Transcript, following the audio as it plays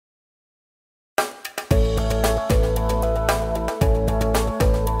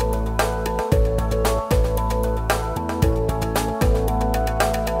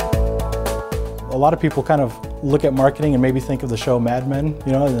lot of people kind of look at marketing and maybe think of the show Mad Men.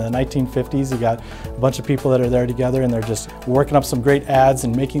 You know, in the 1950s, you got a bunch of people that are there together and they're just working up some great ads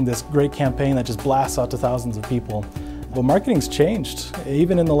and making this great campaign that just blasts out to thousands of people. Well, marketing's changed.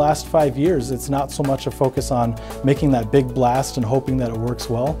 Even in the last 5 years, it's not so much a focus on making that big blast and hoping that it works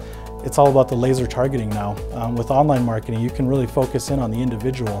well. It's all about the laser targeting now. With online marketing, you can really focus in on the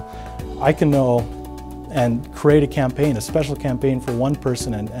individual. I can know and create a campaign, a special campaign for one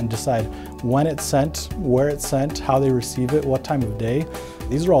person and decide when it's sent, where it's sent, how they receive it, what time of day.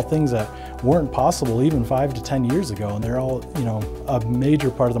 These are all things that weren't possible even 5 to 10 years ago, and they're all, you know, a major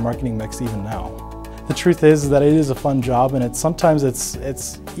part of the marketing mix even now. The truth is that it is a fun job, and sometimes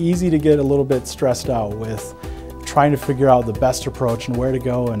it's easy to get a little bit stressed out with trying to figure out the best approach and where to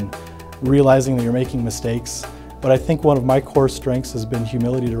go and realizing that you're making mistakes. But I think one of my core strengths has been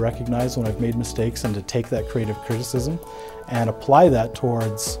humility to recognize when I've made mistakes and to take that creative criticism and apply that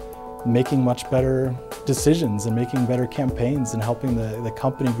towards making much better decisions and making better campaigns and helping the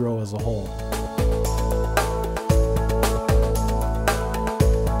company grow as a whole.